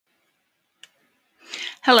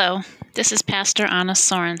Hello, this is Pastor Anna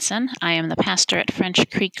Sorensen. I am the pastor at French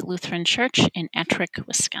Creek Lutheran Church in Ettrick,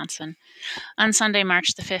 Wisconsin. On Sunday,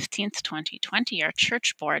 March the 15th, 2020, our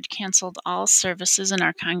church board canceled all services in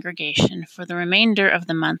our congregation for the remainder of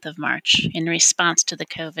the month of March in response to the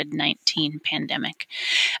COVID-19 pandemic.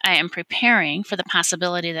 I am preparing for the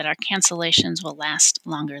possibility that our cancellations will last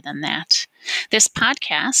longer than that. This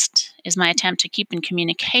podcast is my attempt to keep in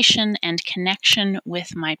communication and connection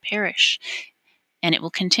with my parish, and it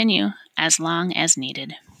will continue as long as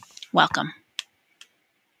needed. Welcome.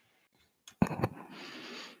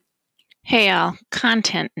 Hey all,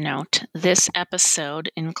 content note. This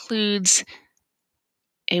episode includes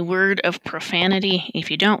a word of profanity.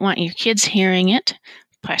 If you don't want your kids hearing it,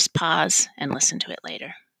 press pause and listen to it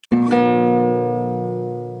later.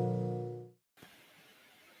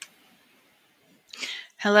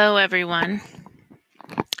 Hello everyone.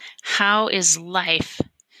 How is life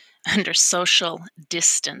under social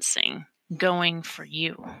distancing going for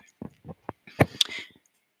you?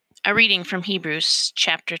 A reading from Hebrews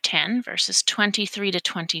chapter 10, verses 23 to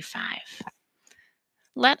 25.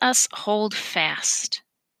 Let us hold fast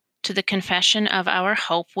to the confession of our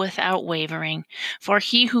hope without wavering, for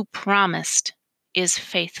he who promised is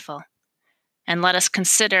faithful. And let us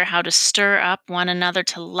consider how to stir up one another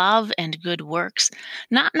to love and good works,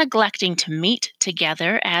 not neglecting to meet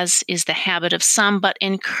together, as is the habit of some, but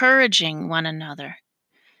encouraging one another,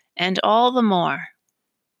 and all the more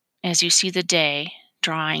as you see the day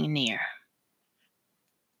drawing near.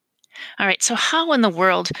 All right, so how in the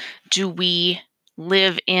world do we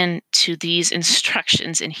live into these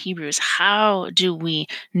instructions in Hebrews? How do we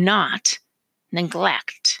not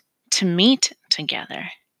neglect to meet together?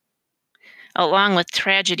 Along with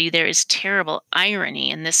tragedy, there is terrible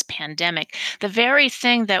irony in this pandemic. The very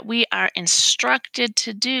thing that we are instructed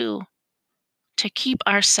to do to keep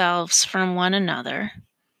ourselves from one another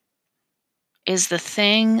is the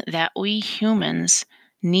thing that we humans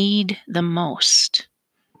need the most: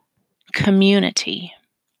 community.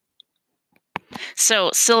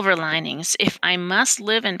 So, silver linings. If I must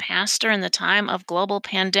live and pastor in the time of global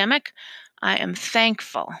pandemic, I am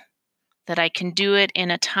thankful that I can do it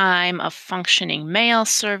in a time of functioning mail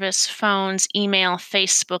service, phones, email,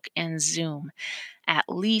 Facebook, and Zoom. At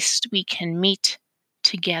least we can meet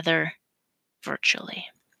together virtually.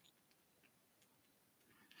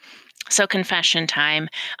 So, confession time.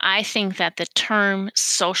 I think that the term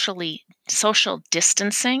social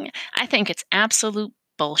distancing, I think it's absolute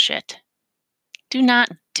bullshit. Do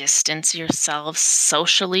not distance yourselves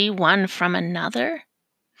socially one from another.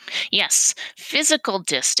 Yes, physical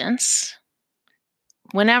distance,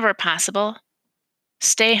 whenever possible.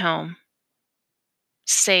 Stay home,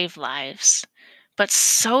 save lives. But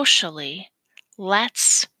socially,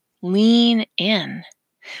 let's lean in.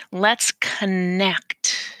 Let's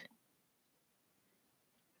connect.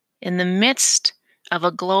 In the midst of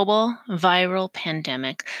a global viral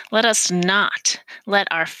pandemic, let us not let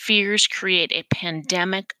our fears create a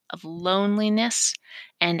pandemic of loneliness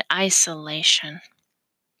and isolation,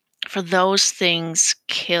 for those things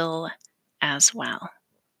kill as well.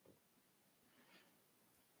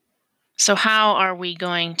 So how are we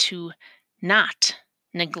going to not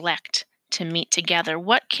neglect to meet together?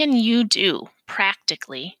 What can you do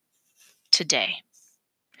practically today?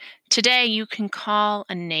 Today, you can call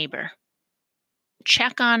a neighbor.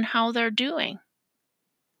 Check on how they're doing.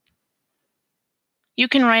 You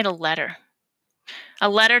can write a letter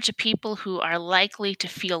to people who are likely to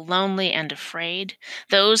feel lonely and afraid,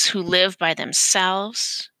 those who live by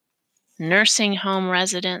themselves, nursing home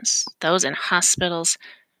residents, those in hospitals,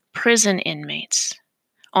 prison inmates,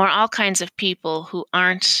 or all kinds of people who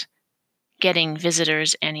aren't getting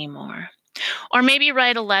visitors anymore. Or maybe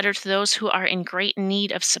write a letter to those who are in great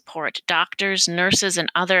need of support: doctors, nurses,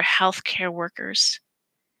 and other healthcare workers,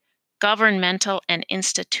 governmental and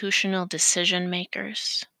institutional decision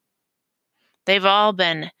makers. They've all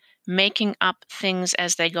been making up things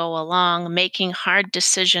as they go along, making hard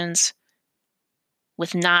decisions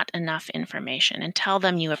with not enough information, and tell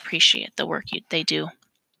them you appreciate the work they do.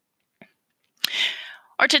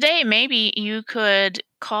 Or today, maybe you could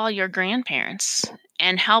call your grandparents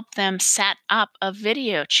and help them set up a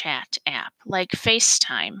video chat app like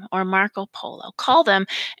FaceTime or Marco Polo. Call them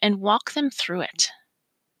and walk them through it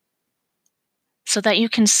so that you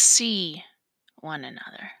can see one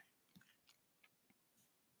another.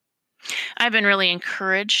 I've been really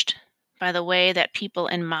encouraged by the way that people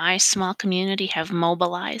in my small community have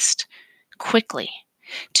mobilized quickly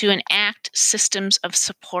to enact systems of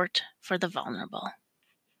support for the vulnerable.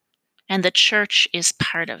 And the church is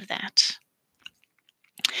part of that.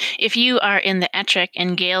 If you are in the Ettrick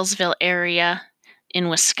and Galesville area, in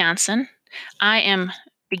Wisconsin, I am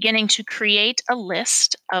beginning to create a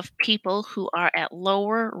list of people who are at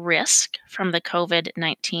lower risk from the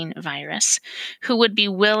COVID-19 virus who would be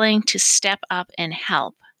willing to step up and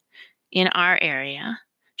help in our area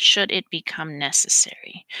should it become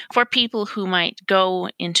necessary. For people who might go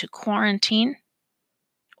into quarantine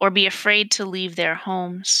or be afraid to leave their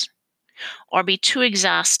homes or be too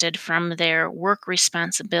exhausted from their work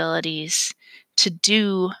responsibilities to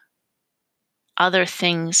do other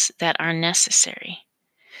things that are necessary.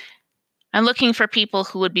 I'm looking for people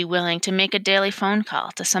who would be willing to make a daily phone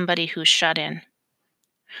call to somebody who's shut in,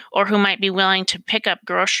 or who might be willing to pick up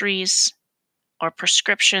groceries or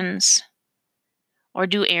prescriptions or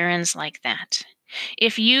do errands like that.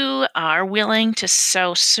 If you are willing to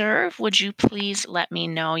so serve, would you please let me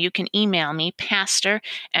know? You can email me,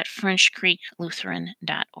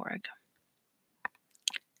 pastor@frenchcreeklutheran.org.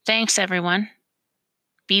 Thanks, everyone.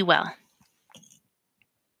 Be well.